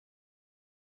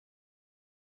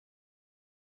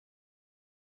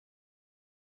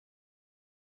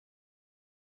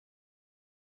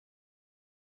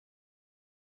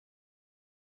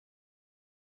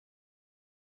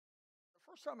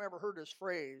First time I ever heard this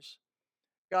phrase,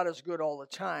 God is good all the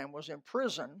time, was in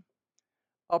prison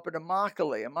up at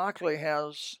Immokalee. Immokalee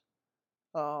has,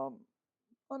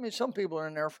 some people are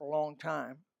in there for a long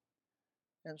time.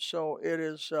 And so it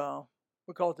is,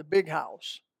 we call it the big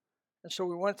house. And so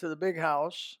we went to the big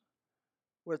house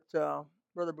with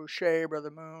Brother Boucher,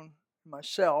 Brother Moon,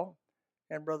 myself,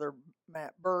 and Brother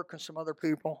Matt Burke and some other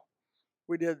people.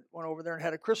 We went over there and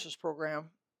had a Christmas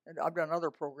program. And I've done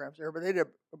other programs there,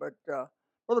 but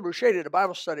Brother Boucher did a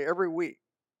Bible study every week.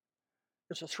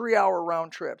 It's a 3-hour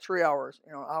round trip, 3 hours,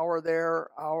 hour there,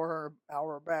 hour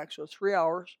back. So 3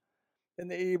 hours in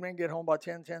the evening, get home by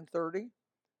 10:30.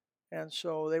 And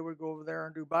so they would go over there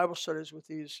and do Bible studies with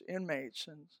these inmates.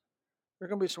 And there are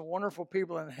going to be some wonderful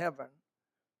people in heaven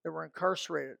that were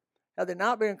incarcerated. Had they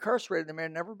not been incarcerated, they may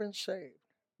have never been saved.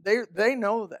 They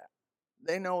know that.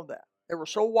 They know that. They were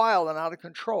so wild and out of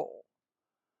control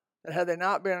that had they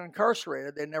not been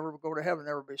incarcerated, they'd never go to heaven,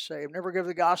 never be saved, never give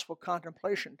the gospel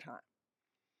contemplation time.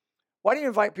 Why do you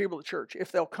invite people to church?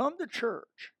 If they'll come to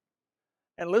church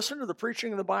and listen to the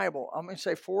preaching of the Bible, I'm going to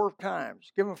say 4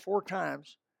 times, give them 4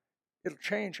 times, it'll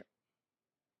change them.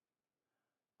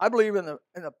 I believe in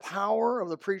the power of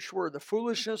the preached word. The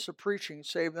foolishness of preaching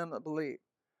save them that believe.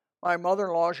 My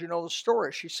mother-in-law, as you know the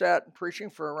story, she sat in preaching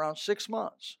for around 6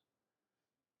 months,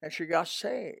 and she got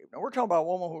saved. Now, we're talking about a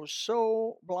woman who was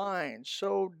so blind,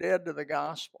 so dead to the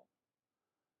gospel.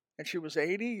 And she was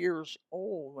 80 years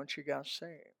old when she got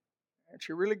saved. And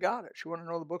she really got it. She wanted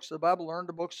to know the books of the Bible, learned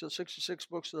the 66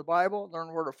 books of the Bible,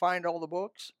 learned where to find all the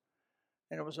books.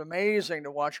 And it was amazing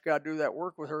to watch God do that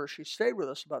work with her. She stayed with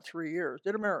us about 3 years,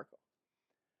 did a miracle.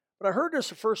 But I heard this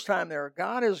the first time there.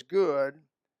 God is good.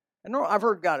 And no, I've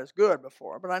heard God is good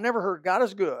before, but I never heard God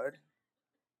is good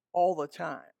all the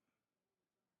time.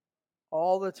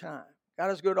 All the time.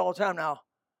 God is good all the time. Now,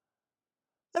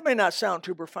 that may not sound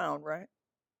too profound, right?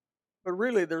 But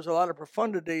really, there's a lot of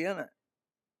profundity in it.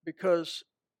 Because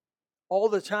all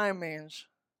the time means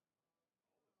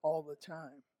all the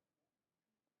time.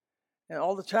 And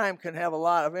all the time can have a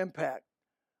lot of impact.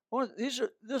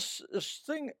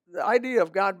 The idea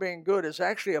of God being good is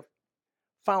actually a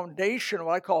foundation,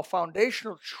 what I call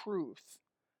foundational truth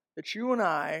that you and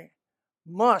I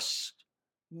must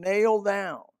nail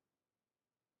down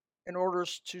in order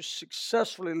to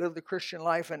successfully live the Christian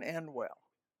life and end well.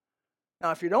 Now,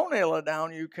 if you don't nail it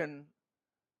down, you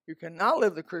cannot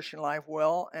live the Christian life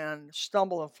well and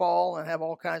stumble and fall and have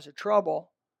all kinds of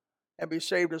trouble and be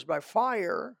saved as by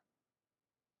fire.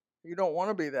 You don't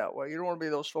want to be that way. You don't want to be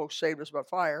those folks saved as by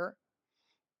fire.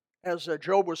 As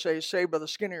Job would say, saved by the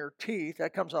skin of your teeth.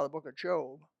 That comes out of the book of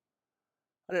Job.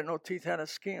 I didn't know teeth had a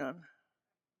skin.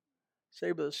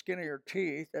 Saved by the skin of your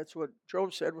teeth. That's what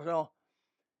Job said. Well,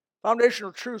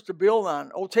 foundational truth to build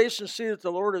on. Oh, taste and see that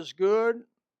the Lord is good.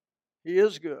 He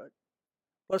is good.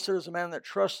 Blessed is the man that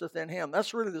trusteth in him.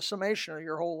 That's really the summation of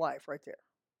your whole life right there.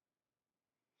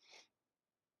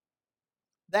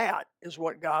 That is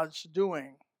what God's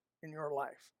doing in your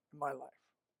life, in my life.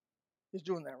 He's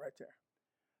doing that right there.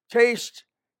 Taste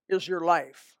is your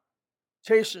life.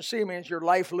 Taste and see means your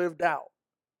life lived out.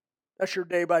 That's your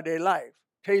day-by-day life.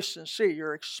 Taste and see.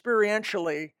 You're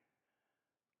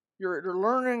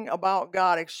learning about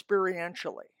God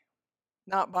experientially,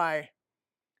 not by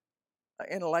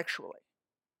intellectually.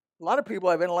 A lot of people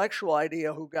have intellectual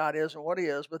idea who God is and what he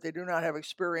is, but they do not have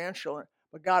experiential.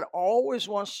 But God always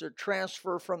wants to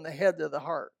transfer from the head to the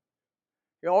heart.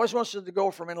 He always wants it to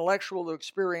go from intellectual to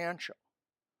experiential.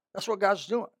 That's what God's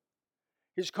doing.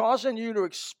 He's causing you to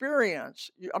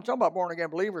experience. I'm talking about born-again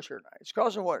believers here tonight. He's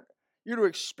causing you to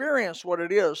experience what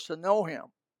it is to know him.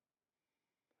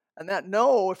 And that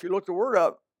know, if you look the word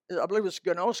up, I believe it's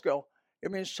gnosko.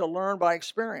 It means to learn by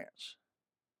experience,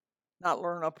 not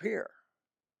learn up here.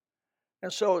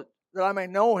 And so that I may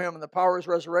know him and the power of his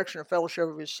resurrection and fellowship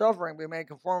of his suffering, be made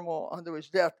conformable unto his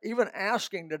death. Even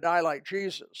asking to die like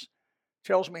Jesus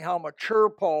tells me how mature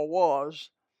Paul was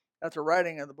at the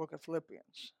writing of the book of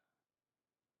Philippians.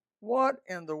 What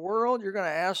in the world? You're going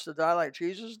to ask to die like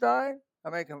Jesus died?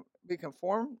 I may be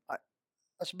conformed?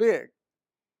 That's big.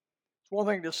 It's one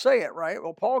thing to say it, right?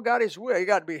 Well, Paul got his way. He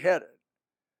got beheaded.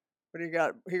 But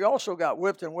he also got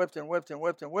whipped and whipped and whipped and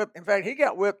whipped and whipped. In fact, he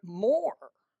got whipped more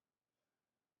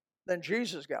than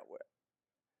Jesus got whipped.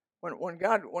 When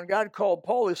God called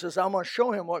Paul, he says, I'm going to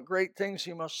show him what great things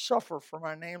he must suffer for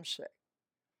my name's sake.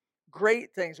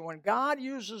 Great things. When God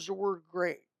uses the word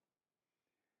great,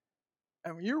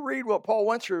 and when you read what Paul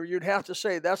went through, you'd have to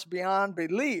say that's beyond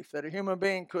belief that a human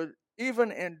being could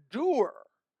even endure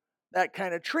that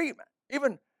kind of treatment.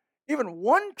 Even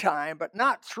one time, but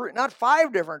not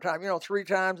 5 different times, 3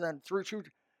 times and through 2.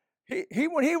 He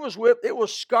when he was whipped, it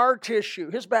was scar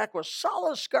tissue. His back was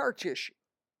solid scar tissue.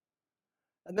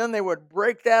 And then they would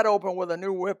break that open with a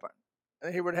new whipping.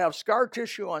 And he would have scar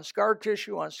tissue on scar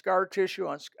tissue on scar tissue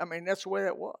on. I mean, that's the way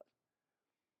that was.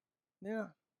 Yeah.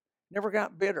 Never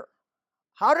got bitter.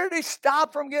 How did he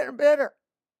stop from getting bitter?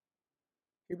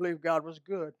 He believed God was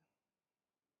good.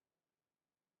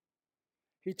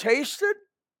 He tasted,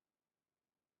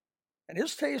 and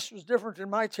his taste was different than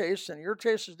my taste, and your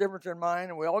taste is different than mine,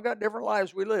 and we all got different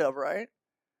lives we live, right?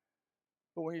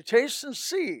 But when you taste and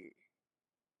see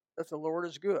that the Lord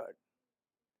is good,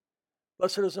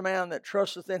 blessed is the man that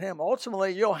trusteth in him.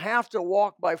 Ultimately, you'll have to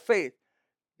walk by faith.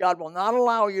 God will not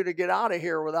allow you to get out of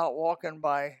here without walking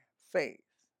by faith.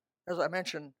 As I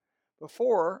mentioned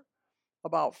before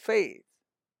about faith,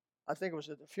 I think it was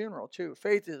at the funeral too.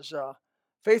 Faith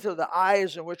are the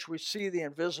eyes in which we see the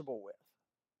invisible with.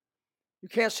 You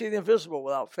can't see the invisible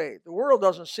without faith. The world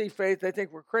doesn't see faith. They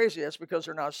think we're crazy. That's because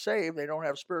they're not saved. They don't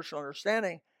have spiritual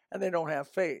understanding, and they don't have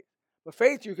faith. But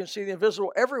faith, you can see the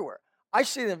invisible everywhere. I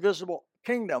see the invisible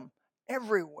kingdom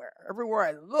everywhere. Everywhere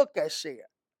I look, I see it.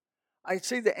 I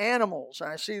see the animals,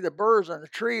 and I see the birds and the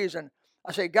trees, and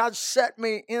I say, God set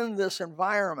me in this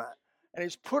environment, and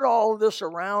he's put all of this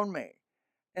around me,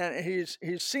 and he's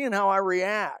seeing how I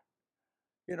react,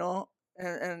 and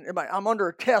I'm under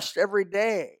a test every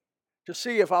day to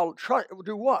see if I'll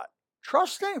do what?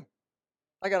 Trust him.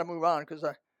 I got to move on because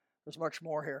there's much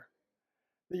more here.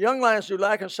 The young lions do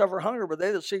lack and suffer hunger, but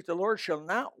they that seek the Lord shall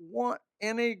not want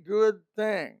any good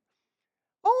thing.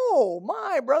 Oh,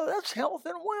 my brother, that's health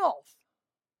and wealth.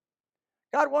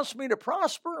 God wants me to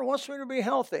prosper and wants me to be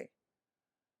healthy.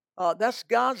 That's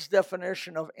God's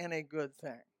definition of any good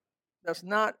thing. That's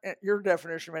not your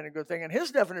definition of any good thing. And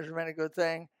his definition of any good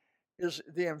thing is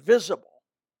the invisible.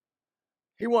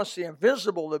 He wants the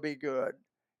invisible to be good.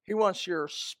 He wants your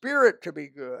spirit to be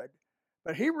good.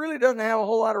 But he really doesn't have a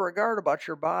whole lot of regard about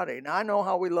your body. Now, I know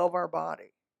how we love our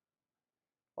body.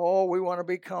 Oh, we want to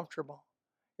be comfortable.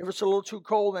 If it's a little too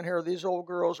cold in here, these old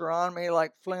girls are on me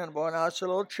like Flynn. Boy, now it's a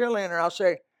little chilly in here. I'll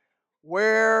say,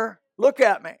 look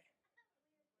at me.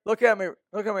 Look at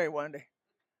me, Wendy.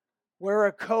 Wear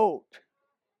a coat.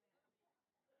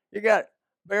 You got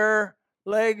bare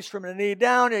legs from the knee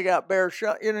down. You got bare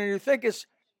you think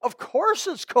of course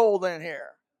it's cold in here.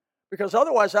 Because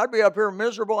otherwise I'd be up here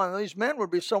miserable and these men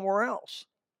would be somewhere else.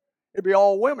 It'd be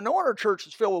all women. No wonder church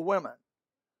is filled with women.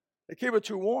 They keep it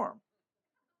too warm.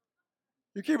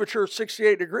 You keep a church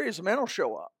 68 degrees, the men will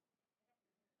show up.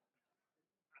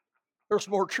 There's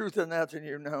more truth in that than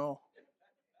you know.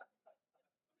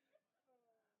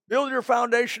 Build your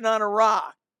foundation on a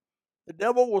rock. The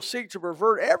devil will seek to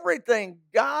pervert everything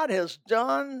God has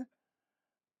done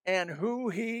and who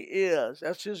he is.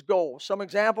 That's his goal. Some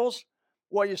examples,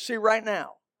 what you see right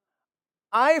now.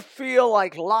 I feel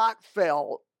like Lot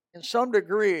felt in some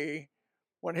degree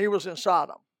when he was in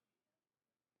Sodom.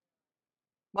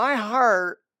 My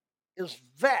heart is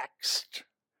vexed.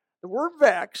 The word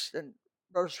vexed, and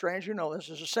Brother Strange, you know this,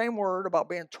 is the same word about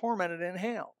being tormented in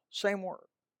hell. Same word.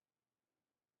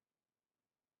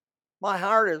 My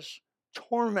heart is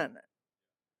tormented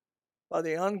by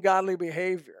the ungodly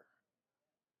behavior,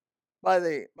 by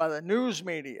the news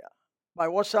media, by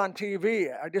what's on TV.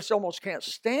 I just almost can't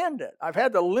stand it. I've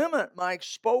had to limit my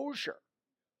exposure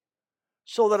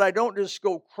so that I don't just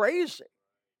go crazy.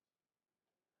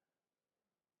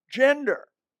 Gender.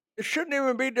 It shouldn't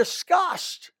even be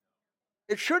discussed.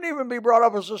 It shouldn't even be brought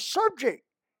up as a subject.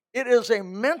 It is a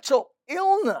mental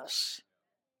illness.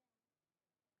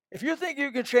 If you think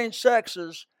you can change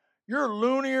sexes, you're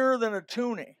loonier than a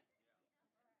toonie.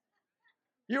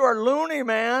 You are loony,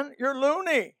 man. You're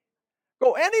loony.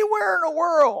 Go anywhere in the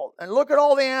world and look at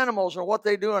all the animals and what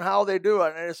they do and how they do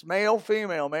it. And it's male,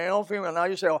 female, male, female. Now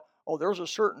you say, oh, there's a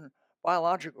certain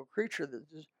biological creature that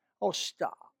is,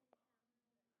 stop.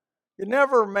 You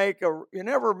never make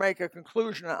a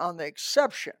conclusion on the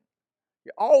exception.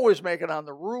 You always make it on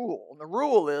the rule. And the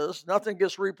rule is nothing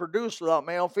gets reproduced without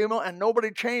male, female, and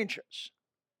nobody changes.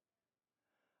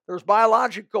 There's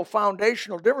biological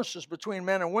foundational differences between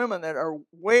men and women that are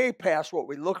way past what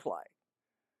we look like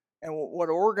and what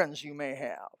organs you may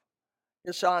have.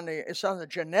 It's on the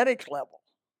genetic level.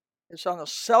 It's on the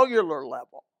cellular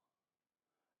level.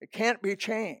 It can't be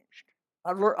changed.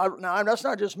 Now, that's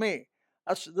not just me.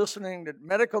 That's listening to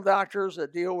medical doctors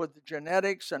that deal with the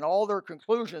genetics, and all their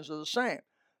conclusions are the same.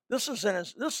 This is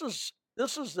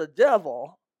the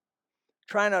devil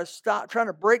trying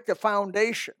to break the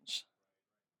foundations.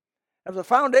 If the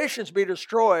foundations be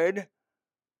destroyed,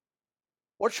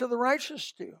 what shall the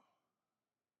righteous do?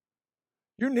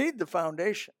 You need the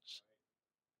foundations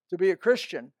to be a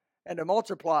Christian and to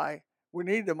multiply We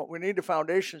need them. We need the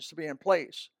foundations to be in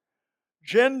place.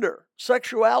 Gender,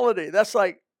 sexuality. That's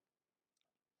like,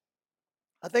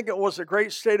 I think it was the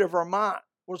great state of Vermont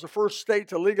was the first state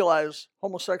to legalize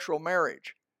homosexual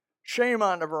marriage. Shame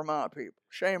on the Vermont people.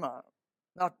 Shame on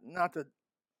them. Not the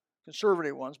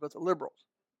conservative ones, but the liberals.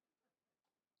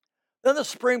 Then the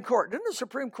Supreme Court. Didn't the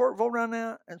Supreme Court vote on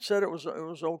that and said it was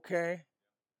okay?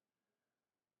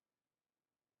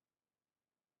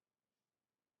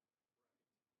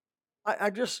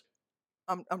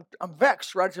 I'm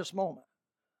vexed right at this moment.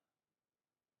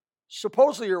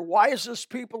 Supposedly your wisest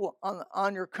people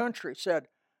on your country said,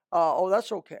 oh,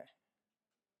 that's okay.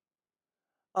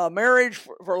 Marriage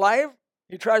for life,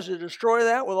 he tries to destroy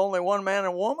that with only one man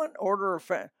and woman, order of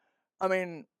family. I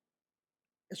mean,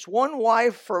 it's one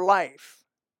wife for life.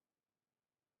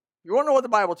 You want to know what the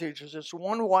Bible teaches? It's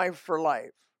one wife for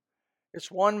life.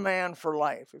 It's one man for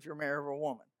life if you're married to a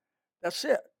woman. That's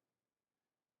it.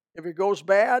 If it goes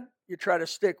bad, you try to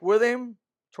stick with him,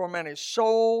 torment his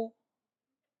soul.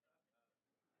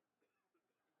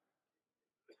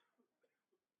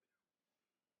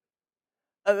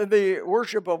 The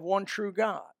worship of one true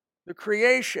God. The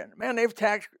creation. Man, they've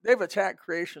attacked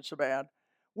creation so bad.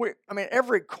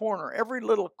 Every corner, every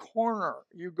little corner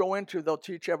you go into, they'll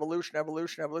teach evolution.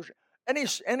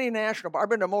 Any national park. I've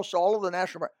been to most all of the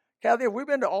national parks. Kathy, have we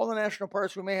been to all the national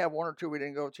parks? We may have one or two we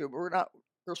didn't go to, but we're not.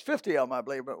 There's 50 of them, I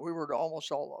believe, but we were to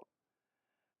almost all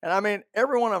of them. And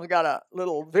every one of them got a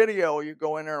little video. You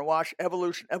go in there and watch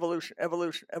evolution.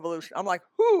 I'm like,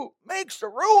 who makes the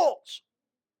rules?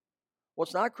 Well,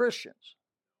 it's not Christians.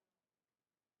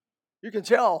 You can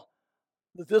tell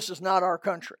that this is not our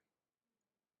country.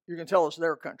 You can tell it's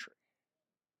their country.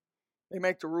 They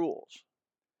make the rules.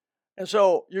 And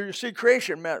so you see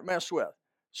creation messed with.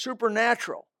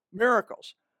 Supernatural,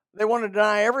 miracles. They want to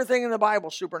deny everything in the Bible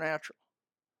supernatural.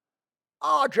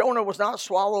 Oh, Jonah was not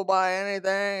swallowed by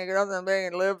anything. Nothing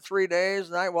being lived 3 days.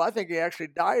 Well, I think he actually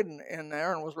died in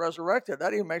there and was resurrected.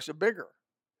 That even makes it bigger.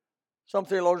 Some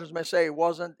theologians may say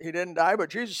he didn't die,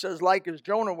 but Jesus says, like as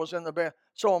Jonah was in the bed,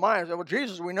 so am I. I said, well,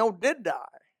 Jesus, we know, did die.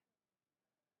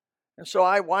 And so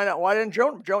why didn't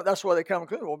Jonah? That's why they come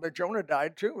to, well, but Jonah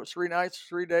died too. It was 3 nights,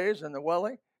 3 days in the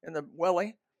welly.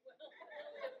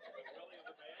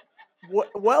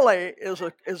 Welly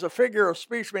is a figure of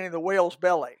speech meaning the whale's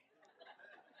belly.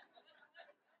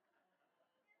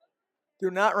 Do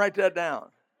not write that down.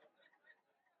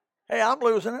 Hey, I'm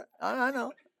losing it. I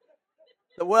know.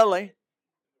 The welly.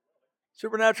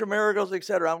 Supernatural miracles,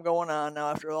 etc. I'm going on now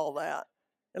after all that.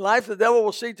 In life, the devil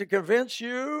will seek to convince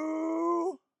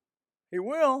you. He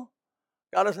will.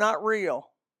 God is not real.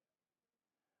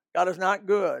 God is not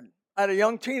good. I had a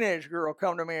young teenage girl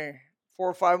come to me 4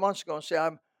 or 5 months ago and say,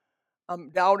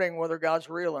 I'm doubting whether God's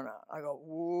real or not. I go,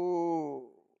 whoa.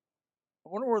 I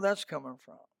wonder where that's coming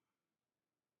from.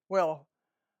 Well,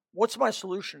 what's my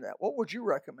solution to that? What would you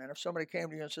recommend if somebody came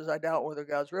to you and says, I doubt whether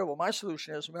God's real? Well, my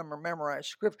solution is memorize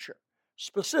Scripture,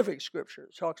 specific Scripture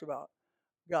that talks about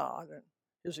God and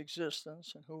His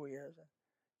existence and who He is.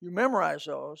 You memorize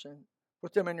those and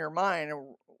put them in your mind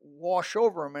and wash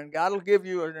over them, and God will give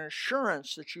you an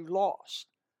assurance that you lost.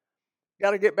 You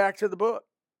got to get back to the book.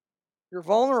 You're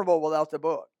vulnerable without the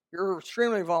book. You're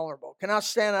extremely vulnerable. Cannot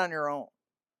stand on your own.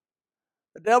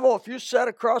 The devil, if you sat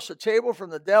across the table from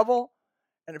the devil,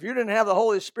 and if you didn't have the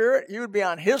Holy Spirit, you would be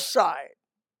on his side.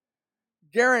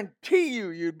 Guarantee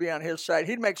you'd be on his side.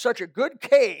 He'd make such a good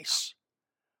case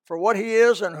for what he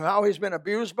is and how he's been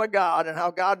abused by God and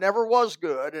how God never was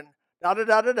good and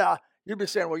da-da-da-da-da. You'd be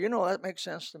saying, well, that makes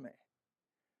sense to me.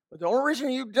 But the only reason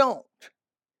you don't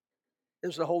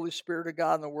is the Holy Spirit of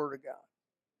God and the Word of God.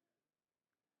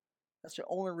 That's the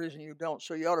only reason you don't.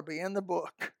 So you ought to be in the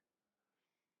book.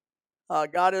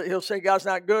 He'll say God's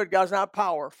not good. God's not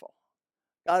powerful.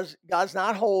 God's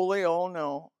not holy. Oh,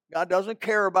 no. God doesn't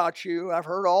care about you. I've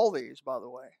heard all these, by the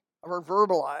way. I've heard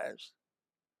verbalized.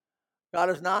 God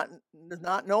is not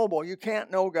knowable. You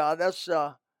can't know God. That's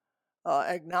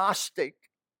agnostic.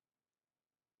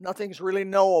 Nothing's really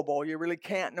knowable. You really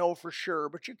can't know for sure,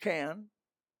 but you can.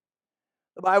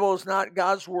 The Bible is not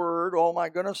God's word. Oh my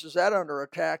goodness, is that under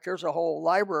attack? There's a whole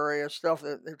library of stuff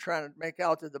that they're trying to make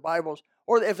out that the Bible's,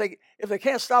 or if they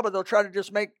can't stop it, they'll try to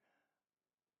just make,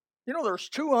 there's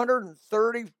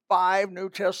 235 New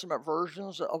Testament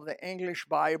versions of the English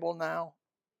Bible now.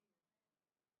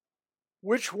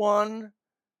 Which one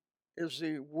is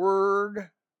the word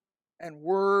and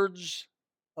words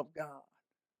of God?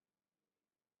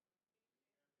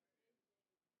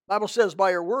 Bible says,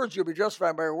 by your words you'll be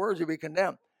justified, by your words you'll be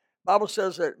condemned. Bible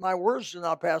says that my words do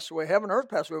not pass away. Heaven and earth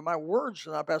pass away, my words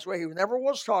do not pass away. He never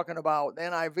was talking about the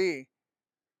NIV.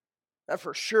 That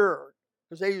for sure.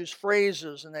 because they use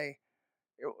phrases, and the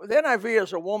NIV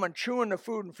is a woman chewing the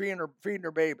food and feeding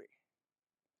her baby.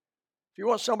 If you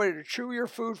want somebody to chew your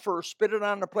food first, spit it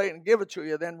on the plate, and give it to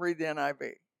you, then read the NIV,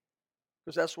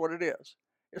 because that's what it is.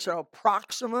 It's an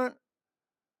approximate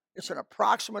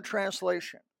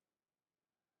translation.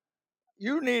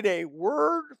 You need a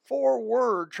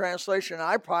word-for-word translation.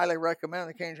 I probably recommend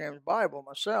the King James Bible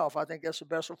myself. I think that's the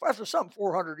best. After something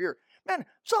 400 years. Man,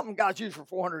 something God's used for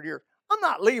 400 years. I'm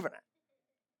not leaving it.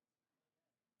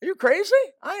 Are you crazy?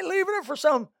 I ain't leaving it for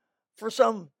some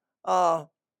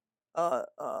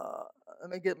let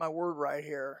me get my word right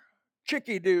here.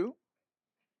 Chicky-doo.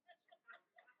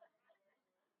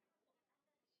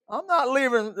 I'm not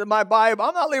leaving my Bible.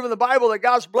 I'm not leaving the Bible that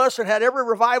God's blessed and had every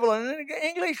revival in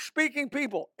English-speaking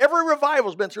people. Every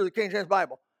revival's been through the King James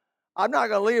Bible. I'm not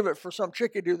going to leave it for some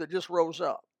chicky-doo that just rose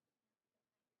up.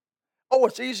 Oh,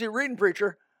 it's easy reading,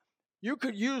 preacher. You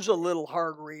could use a little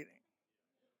hard reading.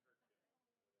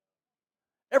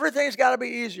 Everything's got to be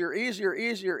easier. Where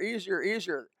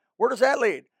does that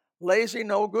lead? Lazy,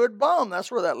 no good bum. That's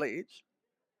where that leads.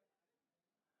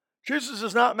 Jesus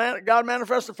is not God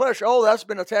manifest in flesh. Oh, that's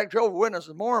been attacked. Jehovah's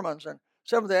Witnesses, Mormons, and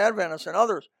Seventh-day Adventists, and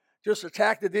others just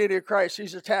attack the deity of Christ.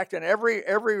 He's attacked in every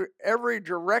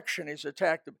direction. He's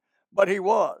attacked him, but he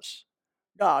was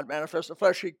God manifest in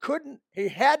flesh. He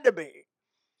had to be,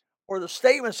 or the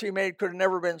statements he made could have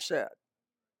never been said.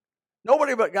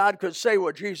 Nobody but God could say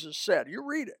what Jesus said. You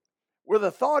read it with a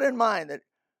thought in mind that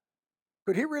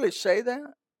could he really say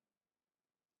that?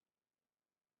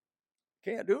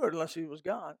 Can't do it unless he was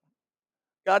God.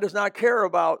 God does not care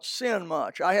about sin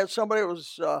much. I had somebody that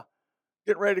was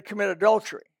getting ready to commit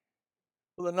adultery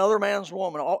with another man's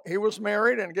woman. He was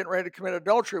married and getting ready to commit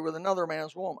adultery with another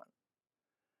man's woman.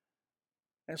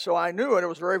 And so I knew it. It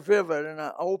was very vivid and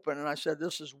open. And I said,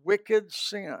 this is wicked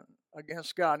sin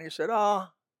against God. And he said,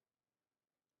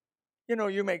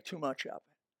 you make too much of it.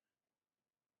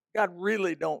 God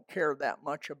really don't care that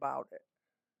much about it.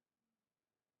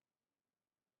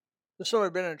 There's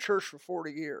somebody been in church for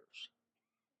 40 years.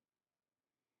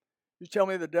 You tell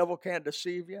me the devil can't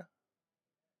deceive you?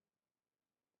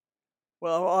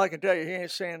 Well, all I can tell you, he ain't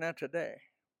saying that today.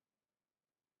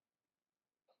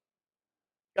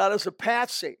 God is a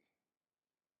patsy.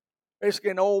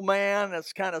 Basically an old man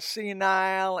that's kind of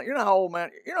senile. You know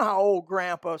how old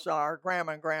grandpas are,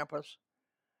 grandma and grandpas.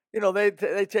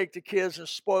 They take the kids and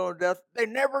spoil them to death. They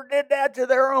never did that to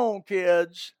their own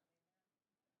kids.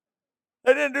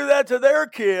 They didn't do that to their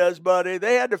kids, buddy.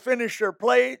 They had to finish their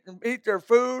plate and eat their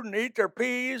food and eat their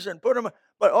peas and put them.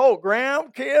 But,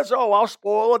 grandkids, I'll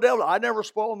spoil the devil. I never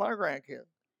spoiled my grandkids.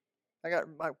 I got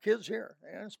my kids here.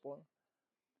 They didn't spoil them.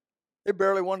 They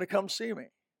barely wanted to come see me.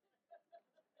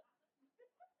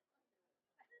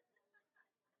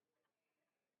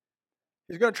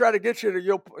 He's going to try to get you to,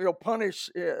 you'll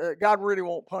punish. God really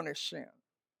won't punish sin.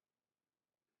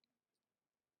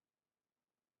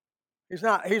 He's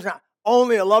not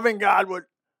only a loving God would.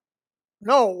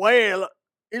 No way.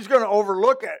 He's going to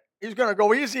overlook it. He's going to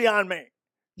go easy on me.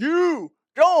 You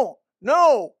don't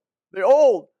know the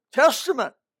Old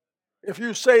Testament if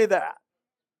you say that.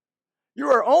 You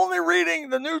are only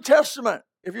reading the New Testament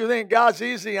if you think God's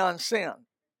easy on sin.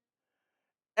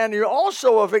 And you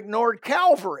also have ignored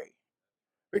Calvary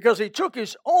because he took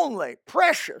his only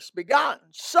precious begotten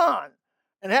son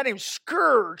and had him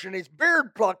scourged and his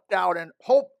beard plucked out and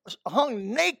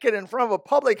hung naked in front of a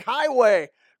public highway,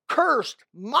 cursed,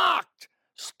 mocked,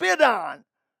 spit on,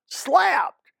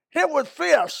 slapped, hit with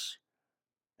fists,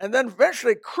 and then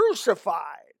eventually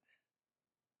crucified.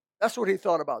 That's what he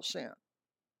thought about sin.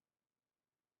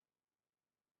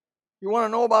 You want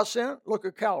to know about sin? Look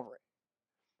at Calvary.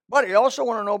 But you also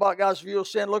want to know about God's view of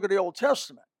sin? Look at the Old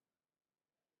Testament.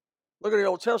 Look at the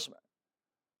Old Testament.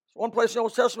 One place in the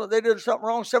Old Testament, they did something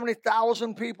wrong,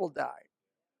 70,000 people died.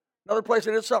 Another place,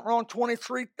 they did something wrong,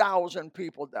 23,000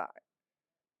 people died.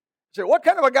 You say, what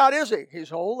kind of a God is he? He's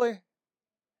holy.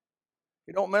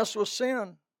 He don't mess with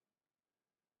sin.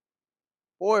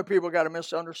 Boy, people got a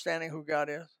misunderstanding who God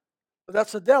is. But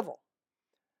that's the devil.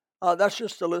 That's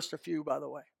just a list of few, by the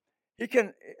way.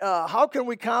 How can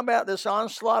we combat this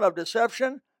onslaught of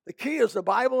deception? The key is the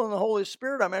Bible and the Holy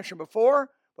Spirit I mentioned before.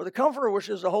 But the Comforter, which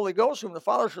is the Holy Ghost, whom the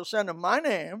Father shall send in my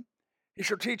name, he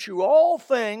shall teach you all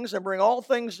things and bring all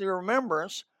things to your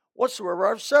remembrance, whatsoever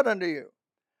I've said unto you.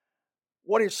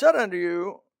 What he said unto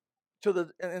you,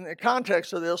 in the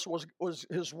context of this, was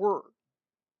his word.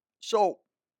 So,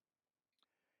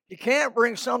 you can't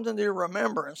bring something to your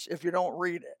remembrance if you don't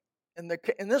read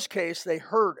it. In this case, they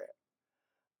heard it.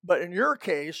 But in your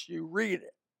case, you read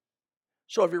it.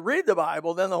 So if you read the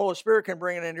Bible, then the Holy Spirit can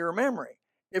bring it into your memory.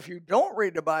 If you don't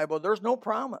read the Bible, there's no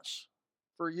promise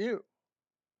for you.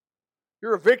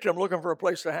 You're a victim looking for a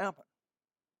place to happen.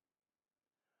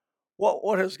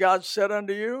 What has God said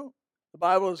unto you? The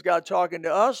Bible is God talking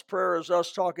to us. Prayer is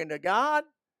us talking to God.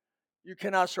 You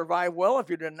cannot survive well if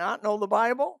you do not know the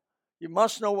Bible. You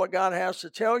must know what God has to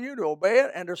tell you to obey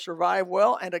it and to survive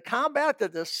well and to combat the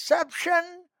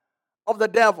deception of the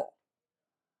devil.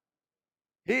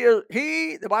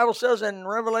 The Bible says in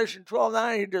Revelation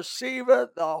 12:9, he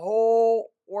deceiveth the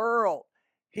whole world.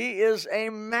 He is a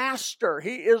master.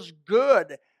 He is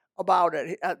good about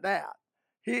it at that.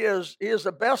 He is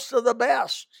the best of the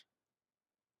best.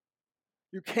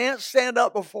 You can't stand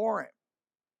up before him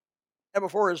and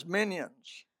before his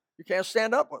minions. You can't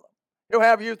stand up with him. He'll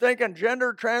have you thinking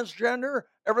gender, transgender,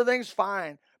 everything's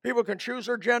fine. People can choose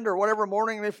their gender, whatever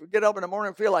morning they get up in the morning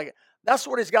and feel like it. That's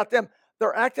what he's got them.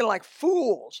 They're acting like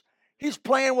fools. He's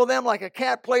playing with them like a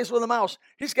cat plays with a mouse.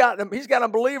 He's got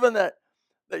them believing that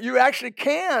you actually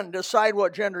can decide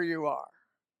what gender you are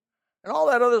and all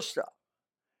that other stuff.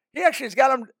 He actually has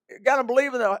got them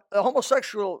believing that the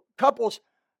homosexual couples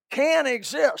can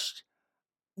exist,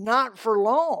 not for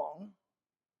long.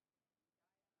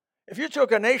 If you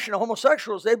took a nation of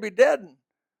homosexuals, they'd be dead in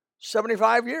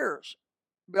 75 years.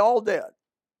 They'd be all dead.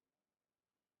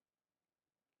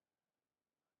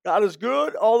 God is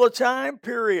good all the time,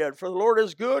 period. For the Lord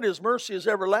is good, his mercy is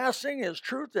everlasting, his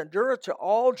truth endureth to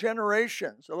all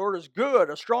generations. The Lord is good,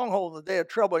 a stronghold in the day of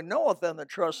trouble. He knoweth them that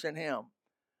trust in him.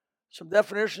 Some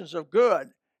definitions of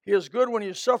good. He is good when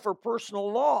you suffer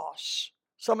personal loss.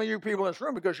 Some of you people in this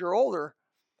room, because you're older,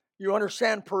 you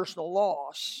understand personal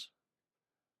loss.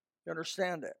 You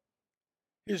understand it.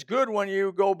 He's good when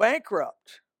you go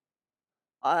bankrupt.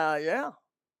 Yeah.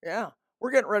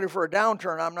 We're getting ready for a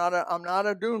downturn. I'm not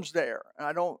a doomsdayer.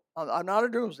 I'm not a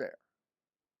doomsdayer.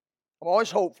 I'm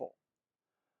always hopeful.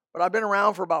 But I've been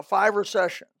around for about 5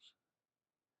 recessions.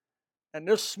 And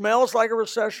this smells like a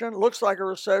recession, looks like a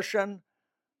recession.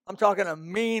 I'm talking a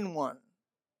mean one.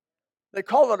 They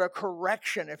call it a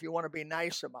correction if you want to be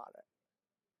nice about it.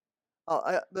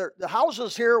 The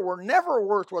houses here were never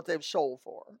worth what they've sold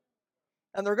for.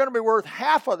 And they're going to be worth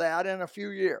half of that in a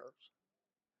few years.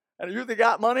 And if you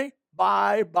got money,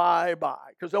 buy,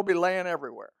 because they'll be laying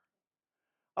everywhere.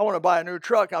 I want to buy a new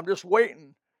truck. I'm just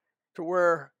waiting to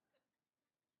where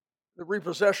the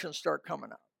repossessions start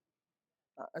coming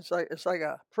out. It's like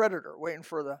a predator waiting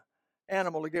for the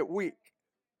animal to get weak.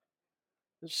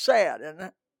 It's sad, isn't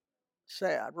it?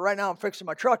 Sad. But right now I'm fixing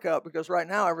my truck up because right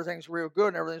now everything's real good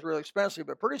and everything's real expensive.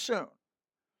 But pretty soon,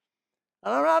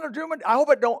 and I'm not a doom.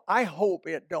 I hope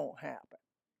it don't happen.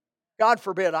 God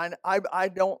forbid. I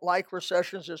don't like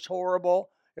recessions. It's horrible.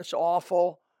 It's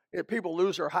awful. People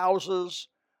lose their houses.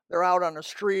 They're out on the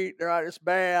street. It's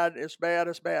bad.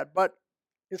 But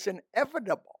it's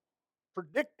inevitable,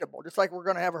 predictable. Just like we're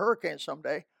going to have a hurricane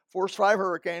someday. Force 5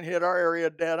 hurricane hit our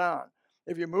area dead on.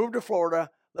 If you move to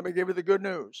Florida, let me give you the good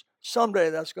news.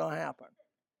 Someday that's going to happen.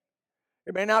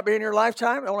 It may not be in your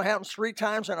lifetime. It only happens 3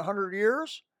 times in 100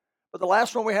 years. But the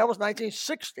last one we had was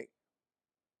 1960.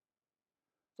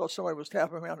 Thought somebody was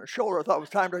tapping me on the shoulder. I thought it was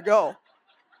time to go.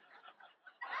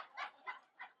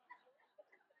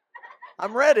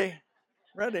 I'm ready.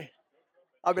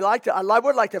 I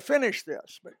would like to finish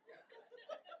this, but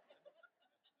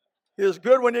it's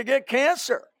good when you get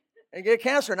cancer.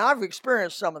 And I've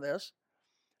experienced some of this.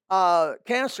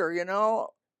 Cancer,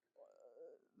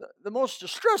 the most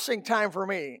distressing time for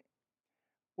me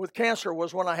with cancer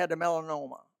was when I had the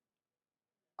melanoma.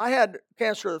 I had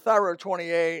cancer of the thyroid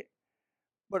 28,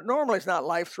 but normally it's not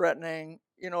life-threatening.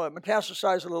 It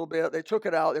metastasized a little bit. They took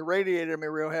it out. They radiated me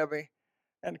real heavy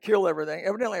and killed everything.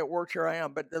 Evidently it worked. Here I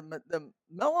am. But the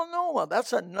melanoma,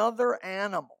 that's another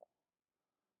animal.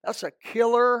 That's a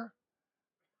killer.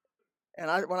 And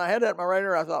when I had that in my right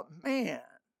ear, I thought, man,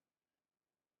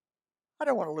 I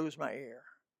don't want to lose my ear.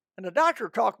 And the doctor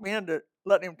talked me into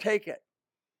letting him take it.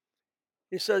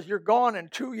 He says, you're gone in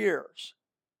 2 years.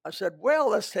 I said, well,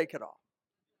 let's take it off.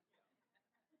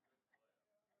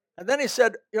 And then he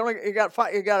said, you got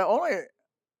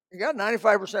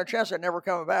 95% chance of never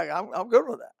coming back. I'm good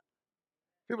with that.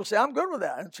 People say I'm good with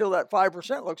that until that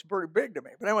 5% looks pretty big to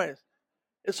me. But anyways,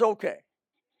 it's okay.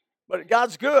 But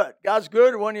God's good. God's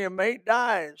good when your mate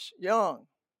dies young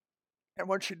and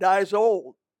when she dies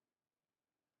old.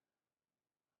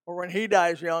 Or when he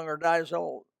dies young or dies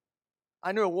old.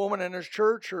 I knew a woman in his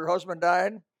church, her husband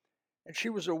died, and she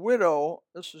was a widow.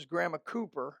 This is Grandma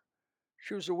Cooper.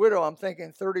 She was a widow, I'm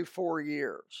thinking 34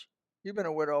 years. You've been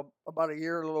a widow about a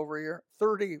year, a little over a year.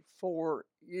 34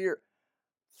 years.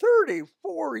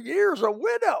 34 years a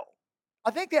widow. I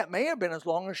think that may have been as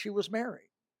long as she was married.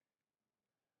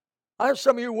 I have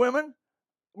some of you women,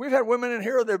 we've had women in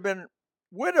here that have been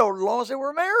widowed as long as they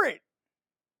were married.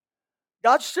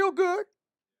 God's still good.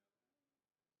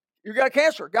 You got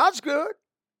cancer. God's good.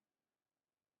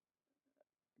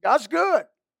 God's good.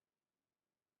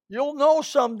 You'll know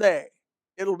someday.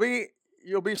 You'll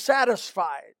be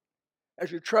satisfied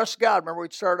as you trust God. Remember, we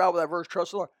started out with that verse,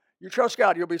 trust the Lord. You trust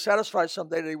God, you'll be satisfied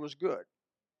someday that He was good.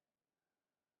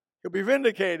 You'll be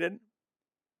vindicated.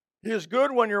 He is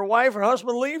good when your wife or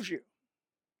husband leaves you.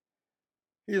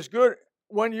 He is good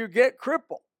when you get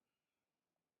crippled.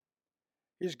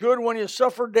 He's good when you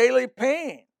suffer daily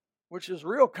pain, which is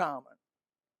real common.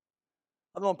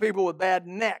 I've known people with bad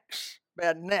necks,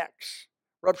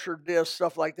 ruptured discs,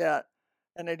 stuff like that.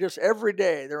 And they just, every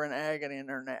day, they're in agony in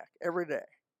their neck, every day.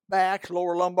 Backs,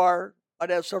 lower lumbar. My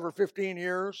dad suffered 15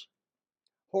 years.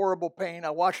 Horrible pain.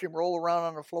 I watched him roll around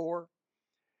on the floor.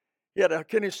 He had a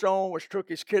kidney stone, which took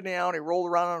his kidney out. He rolled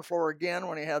around on the floor again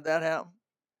when he had that happen.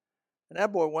 And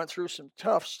that boy went through some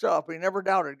tough stuff, but he never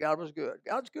doubted God was good.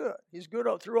 God's good. He's good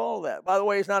through all of that. By the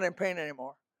way, he's not in pain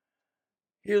anymore.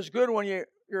 He is good when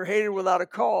you're hated without a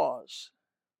cause.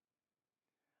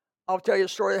 I'll tell you a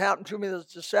story that happened to me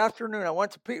this afternoon. I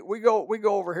went to we go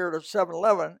over here to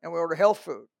 7-Eleven and we order health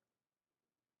food.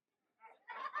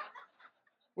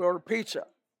 We order pizza.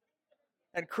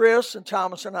 And Chris and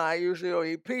Thomas and I usually will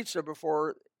eat pizza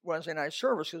before Wednesday night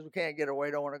service because we can't get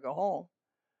away, don't want to go home.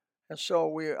 And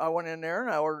so I went in there and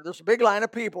I ordered this big line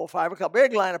of people, 5 o'clock,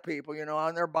 big line of people,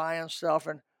 and they're buying stuff.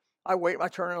 And I wait my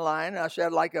turn in line. And I said,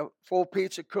 I'd like a full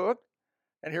pizza cooked.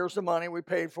 And here's the money we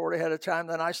paid for it ahead of time.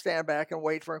 Then I stand back and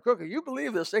wait for them to cook it. You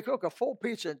believe this? They cook a full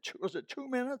pizza in, was it 2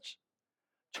 minutes?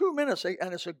 2 minutes,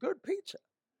 and it's a good pizza.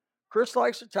 Chris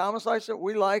likes it. Thomas likes it.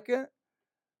 We like it.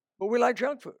 But we like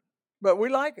junk food. But we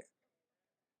like it.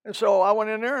 And so I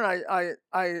went in there and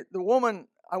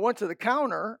I went to the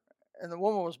counter and the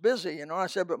woman was busy, I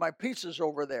said, but my pizza's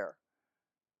over there.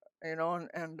 And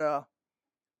the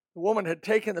woman had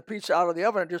taken the pizza out of the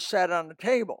oven and just sat it on the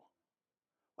table.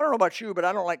 I don't know about you, but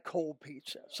I don't like cold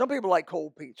pizza. Some people like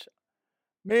cold pizza.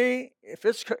 Me, if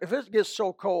it gets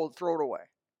so cold, throw it away.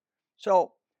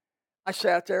 So I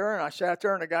sat there and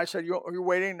the guy said, "You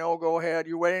waiting? No, go ahead.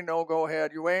 You waiting? No, go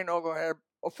ahead. You waiting? No, go ahead."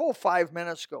 A full 5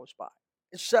 minutes goes by.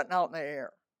 It's sitting out in the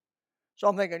air. So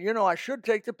I'm thinking, I should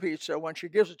take the pizza when she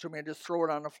gives it to me and just throw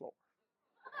it on the floor.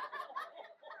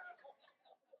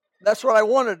 That's what I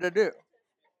wanted to do.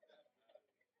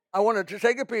 I wanted to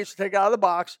take a pizza, take it out of the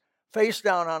box, face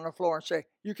down on the floor and say,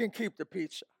 you can keep the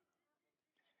pizza.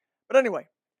 But anyway,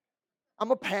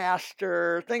 I'm a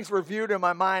pastor. Things were viewed in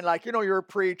my mind like, you're a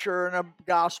preacher and a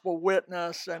gospel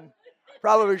witness and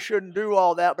probably shouldn't do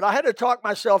all that. But I had to talk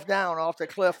myself down off the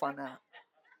cliff on that.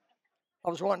 I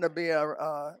was wanting to be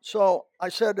so I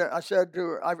said to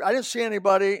her, I didn't see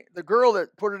anybody. The girl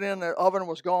that put it in the oven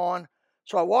was gone.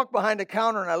 So I walked behind the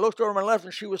counter and I looked over to my left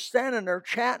and she was standing there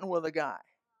chatting with a guy.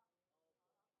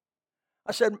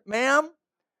 I said, ma'am,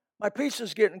 my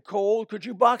pizza's getting cold. Could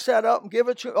you box that up and give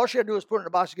it to me? All she had to do was put it in a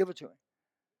box and give it to me.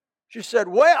 She said,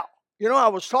 well, I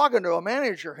was talking to a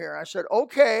manager here. I said,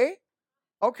 okay.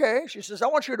 She says, I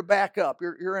want you to back up.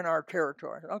 You're in our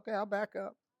territory. I said, okay, I'll back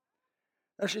up.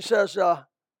 And she says, I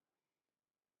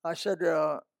said,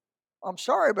 I'm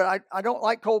sorry, but I don't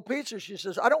like cold pizza. She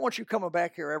says, I don't want you coming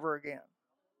back here ever again.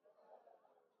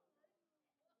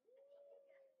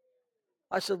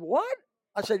 I said, what?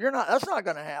 I said, that's not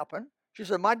going to happen. She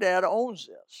said, my dad owns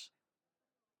this.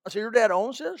 I said, your dad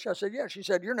owns this? I said, yeah. She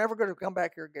said, you're never going to come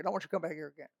back here again. I don't want you to come back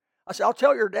here again. I said, I'll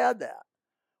tell your dad that.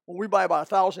 Well, we buy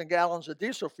about 1,000 gallons of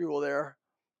diesel fuel there.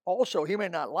 Also, he may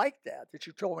not like that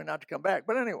you told me not to come back.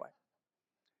 But anyway,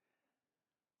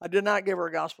 I did not give her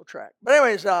a gospel tract. But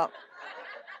anyways,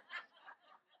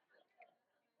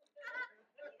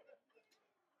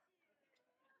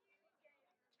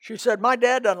 she said, my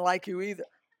dad doesn't like you either.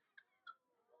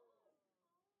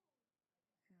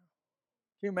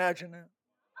 Can you imagine that?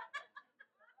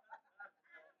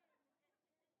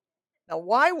 Now,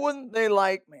 why wouldn't they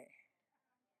like me?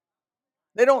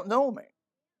 They don't know me.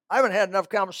 I haven't had enough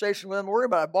conversation with them to worry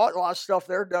about. I bought a lot of stuff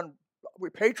there. We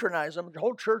patronize them. The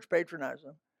whole church patronizes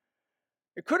them.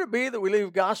 Could it be that we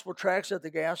leave gospel tracts at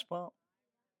the gas pump?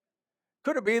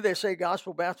 Could it be they say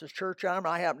Gospel Baptist Church on them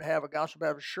and I happen to have a Gospel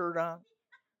Baptist shirt on?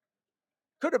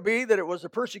 Could it be that it was the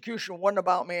persecution wasn't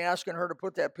about me asking her to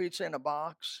put that pizza in a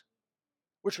box,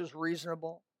 which was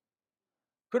reasonable?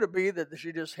 Could it be that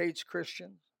she just hates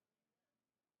Christians?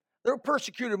 They're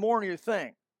persecuted more than you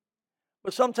think.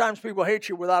 But sometimes people hate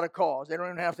you without a cause. They don't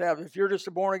even have to have it. If you're just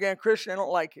a born-again Christian, they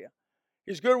don't like you.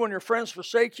 He's good when your friends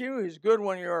forsake you. He's good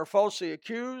when you're falsely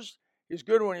accused. He's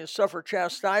good when you suffer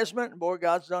chastisement. And boy,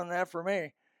 God's done that for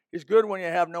me. He's good when you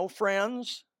have no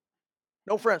friends.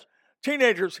 No friends.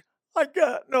 Teenagers, I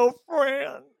got no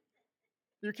friends.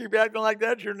 You keep acting like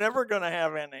that, you're never going to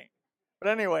have any. But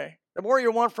anyway, the more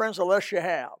you want friends, the less you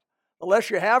have. The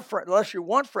less you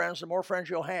want friends, the more friends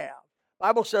you'll have. The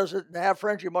Bible says that to have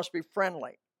friends, you must be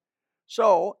friendly.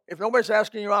 So if nobody's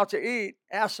asking you out to eat,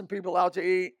 ask some people out to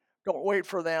eat. Don't wait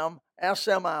for them. Ask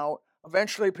them out.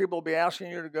 Eventually, people will be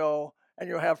asking you to go, and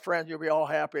you'll have friends. You'll be all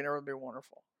happy, and everything will be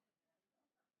wonderful.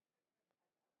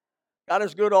 God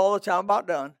is good all the time. About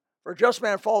done. For a just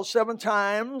man falls 7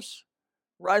 times,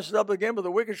 rises up again, but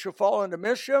the wicked shall fall into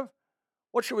mischief.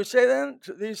 What should we say then?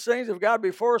 To these things, if God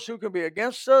be for us, who can be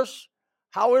against us?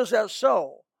 How is that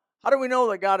so? How do we know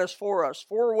that God is for us?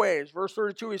 4 ways. Verse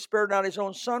 32, he spared not his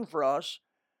own son for us.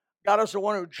 God is the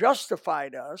one who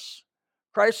justified us.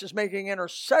 Christ is making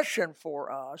intercession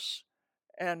for us.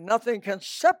 And nothing can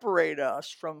separate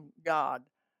us from God.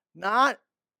 Not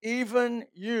even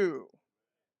you.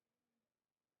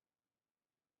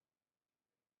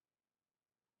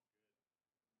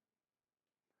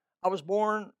 I was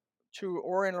born to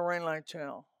Ori and Lorraine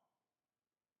Lytle.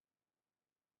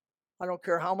 I don't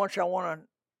care how much I want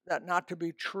that not to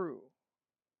be true.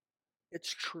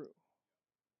 It's true.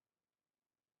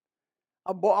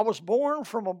 I was born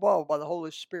from above by the Holy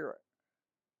Spirit.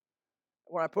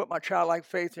 When I put my childlike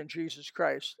faith in Jesus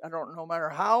Christ, I don't, no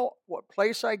matter what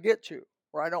place I get to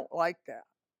where I don't like that,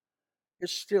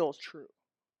 it's still true.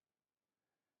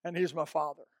 And he's my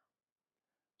Father.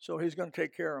 So he's going to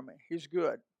take care of me. He's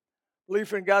good.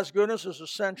 Belief in God's goodness is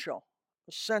essential.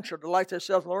 Essential. Delight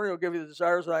thyself in the Lord, he'll give you the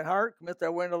desires of thine heart. Commit thy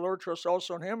way to the Lord, trust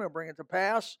also in him, he'll bring it to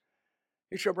pass.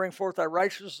 He shall bring forth thy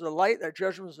righteousness as the light, thy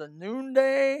judgment as the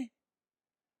noonday.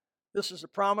 This is the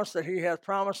promise that he hath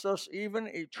promised us, even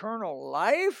eternal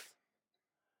life.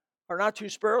 Are not 2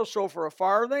 sparrows sold for a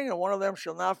farthing, and one of them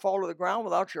shall not fall to the ground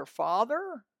without your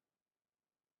Father?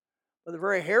 But the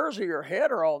very hairs of your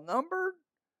head are all numbered.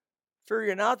 Fear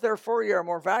ye not, therefore ye are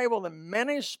more valuable than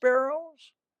many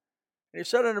sparrows. And he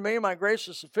said unto me, my grace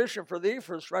is sufficient for thee,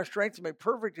 for my strength is made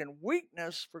perfect in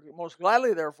weakness. For most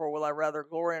gladly, therefore, will I rather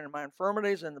glory in my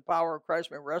infirmities, and the power of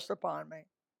Christ may rest upon me.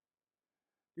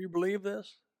 Do you believe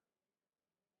this?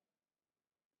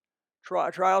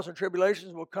 Trials and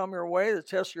tribulations will come your way to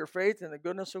test your faith in the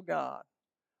goodness of God.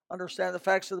 Understand the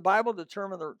facts of the Bible,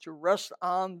 determine to rest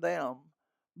on them.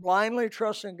 Blindly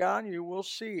trust in God, and you will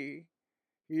see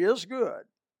he is good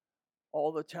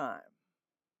all the time.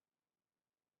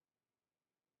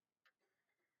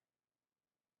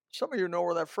 Some of you know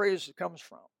where that phrase comes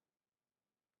from.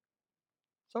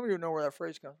 Some of you know where that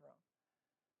phrase comes from.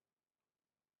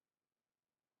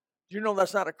 Do you know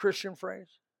that's not a Christian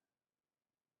phrase?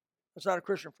 That's not a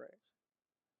Christian phrase.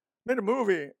 I made a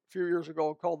movie a few years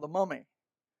ago called The Mummy.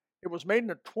 It was made in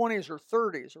the 20s or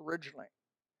 30s originally.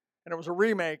 And it was a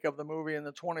remake of the movie in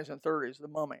the 20s and 30s, The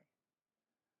Mummy.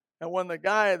 And when the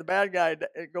bad guy,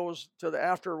 it goes to the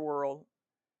afterworld,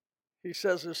 he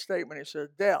says this statement. He said,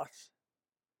 death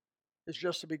is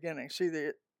just the beginning. See,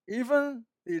 even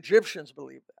the Egyptians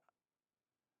believed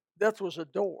that. Death was a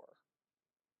door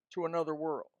to another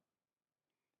world.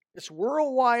 It's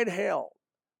worldwide held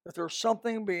that there's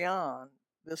something beyond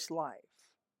this life.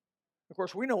 Of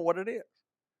course, we know what it is.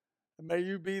 And may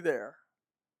you be there.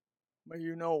 May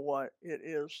you know what it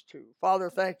is too. Father,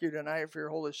 thank you tonight for your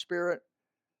Holy Spirit.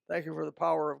 Thank you for the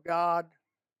power of God.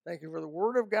 Thank you for the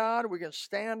Word of God. We can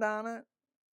stand on it.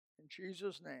 In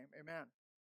Jesus' name, amen.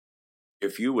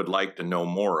 If you would like to know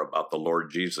more about the Lord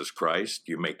Jesus Christ,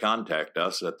 you may contact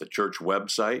us at the church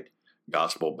website,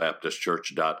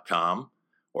 gospelbaptistchurch.com,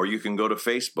 or you can go to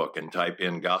Facebook and type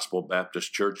in Gospel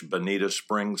Baptist Church, Bonita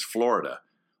Springs, Florida.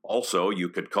 Also, you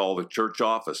could call the church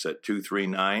office at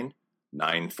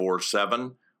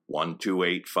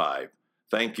 239-947-1285.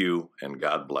 Thank you, and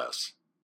God bless.